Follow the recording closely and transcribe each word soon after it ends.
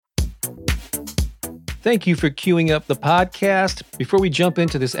Thank you for queuing up the podcast. Before we jump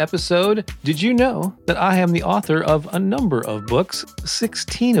into this episode, did you know that I am the author of a number of books,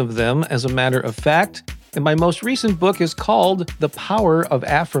 16 of them as a matter of fact, and my most recent book is called The Power of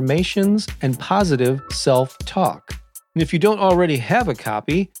Affirmations and Positive Self-Talk. And if you don't already have a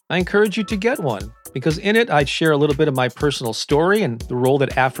copy, I encourage you to get one, because in it I share a little bit of my personal story and the role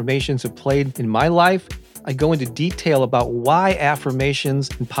that affirmations have played in my life. I go into detail about why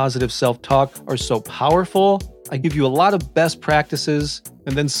affirmations and positive self-talk are so powerful. I give you a lot of best practices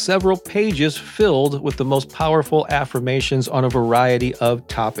and then several pages filled with the most powerful affirmations on a variety of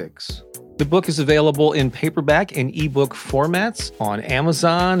topics. The book is available in paperback and ebook formats on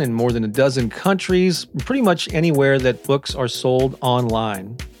Amazon in more than a dozen countries, pretty much anywhere that books are sold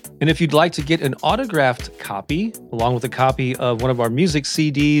online. And if you'd like to get an autographed copy, along with a copy of one of our music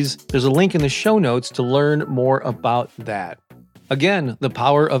CDs, there's a link in the show notes to learn more about that. Again, The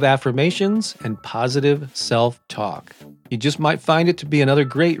Power of Affirmations and Positive Self-Talk. You just might find it to be another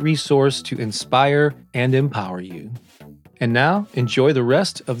great resource to inspire and empower you. And now, enjoy the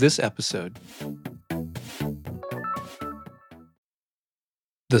rest of this episode.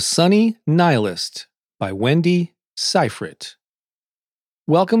 The Sunny Nihilist by Wendy, Syfret.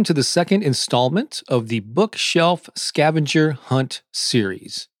 Welcome to the second installment of the Bookshelf Scavenger Hunt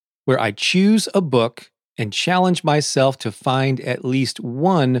series, where I choose a book and challenge myself to find at least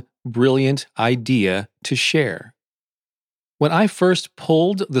one brilliant idea to share. When I first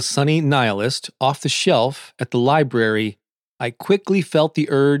pulled The Sunny Nihilist off the shelf at the library, I quickly felt the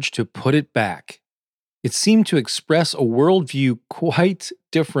urge to put it back. It seemed to express a worldview quite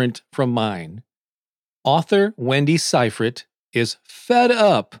different from mine. Author Wendy Syfret is fed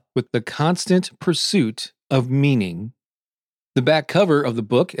up with the constant pursuit of meaning. The back cover of the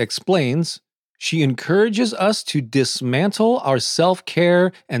book explains, she encourages us to dismantle our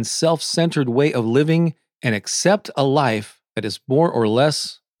self-care and self-centered way of living and accept a life that is more or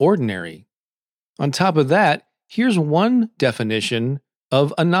less ordinary. On top of that, here's one definition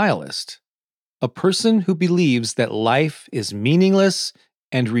of a nihilist: a person who believes that life is meaningless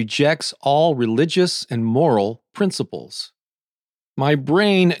and rejects all religious and moral principles. My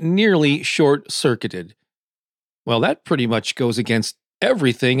brain nearly short-circuited. Well, that pretty much goes against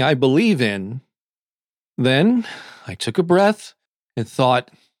everything I believe in. Then I took a breath and thought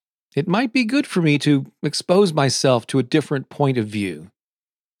it might be good for me to expose myself to a different point of view.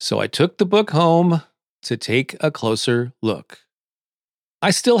 So I took the book home to take a closer look.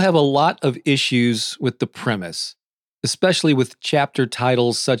 I still have a lot of issues with the premise, especially with chapter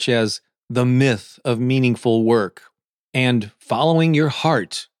titles such as The Myth of Meaningful Work and Following Your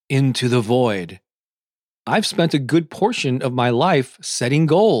Heart into the Void. I've spent a good portion of my life setting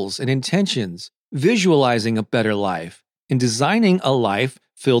goals and intentions, visualizing a better life, and designing a life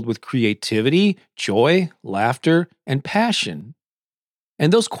filled with creativity, joy, laughter, and passion.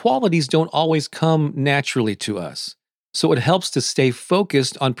 And those qualities don't always come naturally to us, so it helps to stay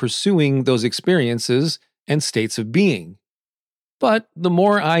focused on pursuing those experiences and states of being. But the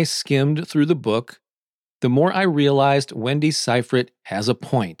more I skimmed through the book, the more I realized Wendy Syfret has a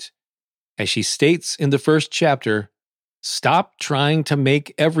point. As she states in the first chapter, stop trying to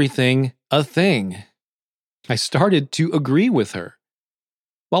make everything a thing. I started to agree with her.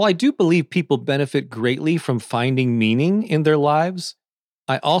 While I do believe people benefit greatly from finding meaning in their lives,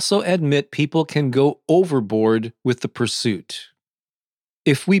 I also admit people can go overboard with the pursuit.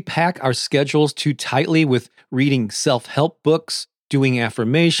 If we pack our schedules too tightly with reading self-help books, doing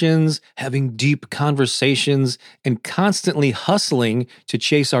affirmations, having deep conversations, and constantly hustling to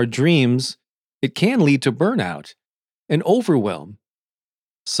chase our dreams, it can lead to burnout and overwhelm.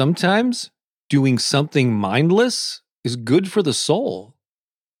 Sometimes doing something mindless is good for the soul.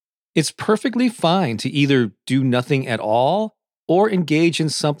 It's perfectly fine to either do nothing at all or engage in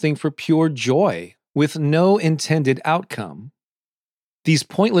something for pure joy with no intended outcome. These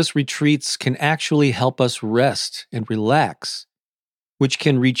pointless retreats can actually help us rest and relax, which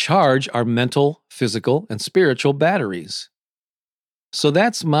can recharge our mental, physical, and spiritual batteries. So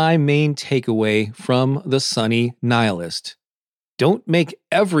that's my main takeaway from The Sunny Nihilist. Don't make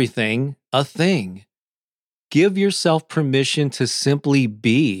everything a thing. Give yourself permission to simply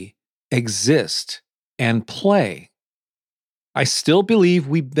be, exist, and play. I still believe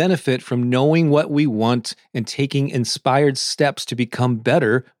we benefit from knowing what we want and taking inspired steps to become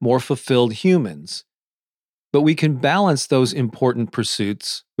better, more fulfilled humans. But we can balance those important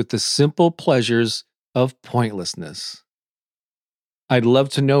pursuits with the simple pleasures of pointlessness. I'd love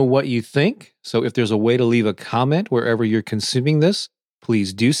to know what you think, so if there's a way to leave a comment wherever you're consuming this,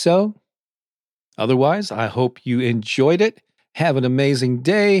 please do so. Otherwise, I hope you enjoyed it. Have an amazing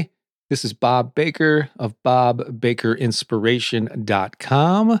day. This is Bob Baker of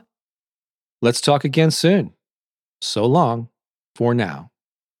bobbakerinspiration.com. Let's talk again soon. So long for now.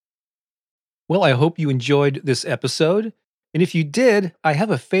 Well, I hope you enjoyed this episode. And if you did, I have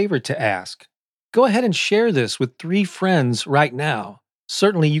a favor to ask. Go ahead and share this with 3 friends right now.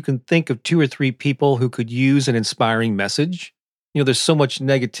 Certainly, you can think of 2 or 3 people who could use an inspiring message. There's so much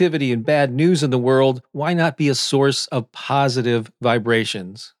negativity and bad news in the world. Why not be a source of positive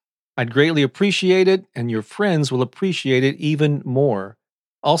vibrations? I'd greatly appreciate it, and your friends will appreciate it even more.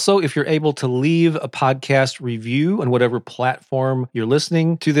 Also, if you're able to leave a podcast review on whatever platform you're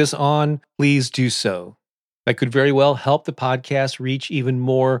listening to this on, please do so. That could very well help the podcast reach even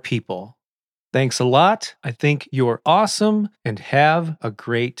more people. Thanks a lot. I think you're awesome, and have a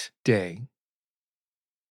great day.